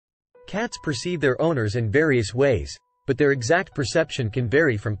Cats perceive their owners in various ways, but their exact perception can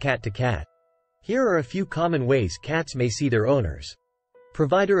vary from cat to cat. Here are a few common ways cats may see their owners.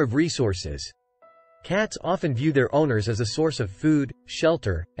 Provider of resources. Cats often view their owners as a source of food,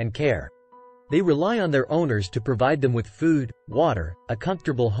 shelter, and care. They rely on their owners to provide them with food, water, a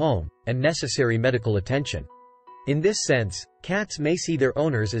comfortable home, and necessary medical attention. In this sense, cats may see their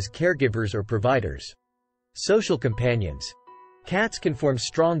owners as caregivers or providers. Social companions. Cats can form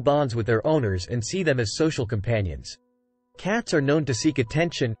strong bonds with their owners and see them as social companions. Cats are known to seek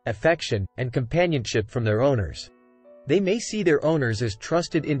attention, affection, and companionship from their owners. They may see their owners as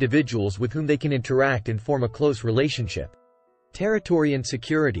trusted individuals with whom they can interact and form a close relationship. Territory and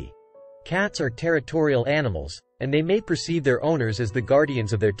security. Cats are territorial animals, and they may perceive their owners as the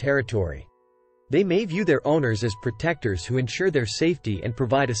guardians of their territory. They may view their owners as protectors who ensure their safety and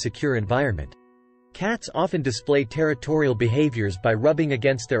provide a secure environment. Cats often display territorial behaviors by rubbing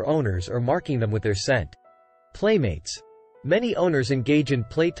against their owners or marking them with their scent. Playmates. Many owners engage in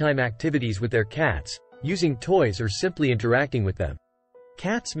playtime activities with their cats, using toys or simply interacting with them.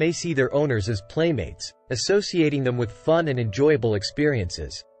 Cats may see their owners as playmates, associating them with fun and enjoyable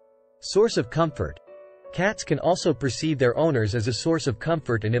experiences. Source of comfort. Cats can also perceive their owners as a source of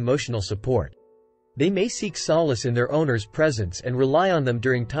comfort and emotional support. They may seek solace in their owner's presence and rely on them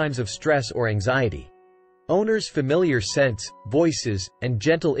during times of stress or anxiety. Owners' familiar scents, voices, and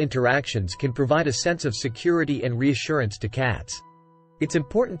gentle interactions can provide a sense of security and reassurance to cats. It's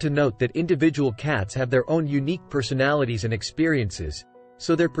important to note that individual cats have their own unique personalities and experiences,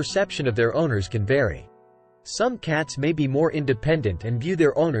 so their perception of their owners can vary. Some cats may be more independent and view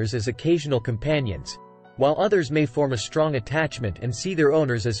their owners as occasional companions, while others may form a strong attachment and see their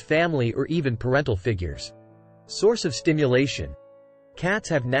owners as family or even parental figures. Source of stimulation. Cats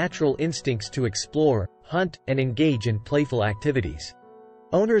have natural instincts to explore, hunt, and engage in playful activities.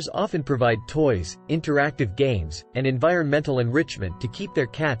 Owners often provide toys, interactive games, and environmental enrichment to keep their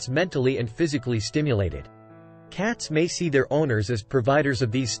cats mentally and physically stimulated. Cats may see their owners as providers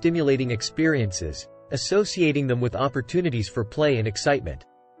of these stimulating experiences, associating them with opportunities for play and excitement.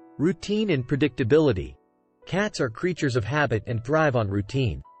 Routine and predictability. Cats are creatures of habit and thrive on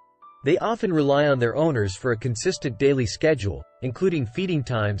routine. They often rely on their owners for a consistent daily schedule, including feeding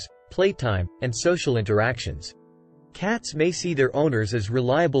times, playtime, and social interactions. Cats may see their owners as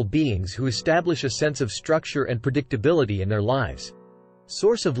reliable beings who establish a sense of structure and predictability in their lives.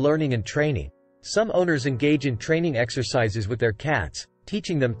 Source of learning and training. Some owners engage in training exercises with their cats,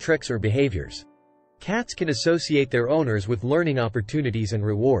 teaching them tricks or behaviors. Cats can associate their owners with learning opportunities and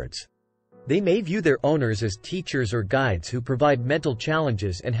rewards. They may view their owners as teachers or guides who provide mental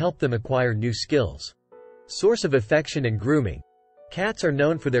challenges and help them acquire new skills. Source of affection and grooming. Cats are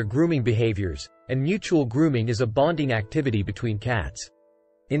known for their grooming behaviors, and mutual grooming is a bonding activity between cats.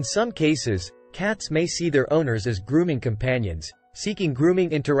 In some cases, cats may see their owners as grooming companions, seeking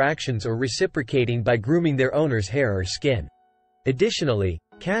grooming interactions or reciprocating by grooming their owner's hair or skin. Additionally,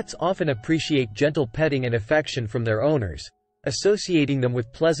 cats often appreciate gentle petting and affection from their owners, associating them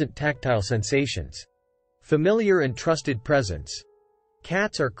with pleasant tactile sensations. Familiar and trusted presence.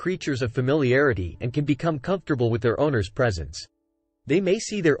 Cats are creatures of familiarity and can become comfortable with their owner's presence. They may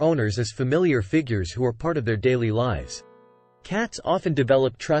see their owners as familiar figures who are part of their daily lives. Cats often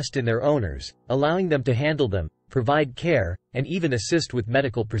develop trust in their owners, allowing them to handle them, provide care, and even assist with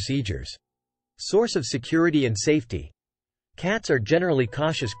medical procedures. Source of security and safety. Cats are generally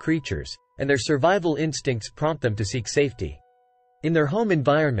cautious creatures, and their survival instincts prompt them to seek safety. In their home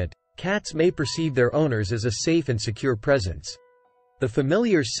environment, cats may perceive their owners as a safe and secure presence. The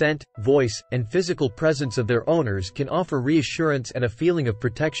familiar scent, voice, and physical presence of their owners can offer reassurance and a feeling of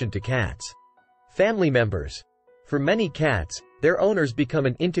protection to cats. Family members. For many cats, their owners become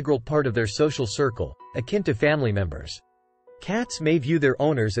an integral part of their social circle, akin to family members. Cats may view their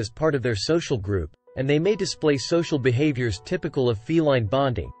owners as part of their social group, and they may display social behaviors typical of feline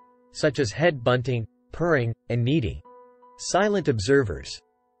bonding, such as head bunting, purring, and kneading. Silent observers.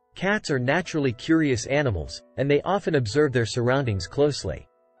 Cats are naturally curious animals, and they often observe their surroundings closely.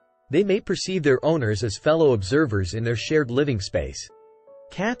 They may perceive their owners as fellow observers in their shared living space.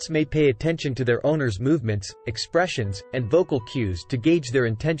 Cats may pay attention to their owners' movements, expressions, and vocal cues to gauge their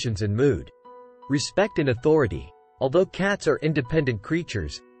intentions and mood. Respect and authority. Although cats are independent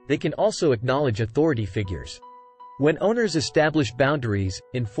creatures, they can also acknowledge authority figures. When owners establish boundaries,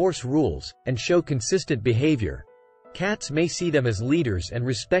 enforce rules, and show consistent behavior, cats may see them as leaders and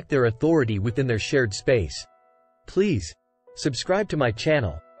respect their authority within their shared space. Please subscribe to my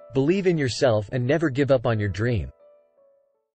channel, believe in yourself, and never give up on your dream.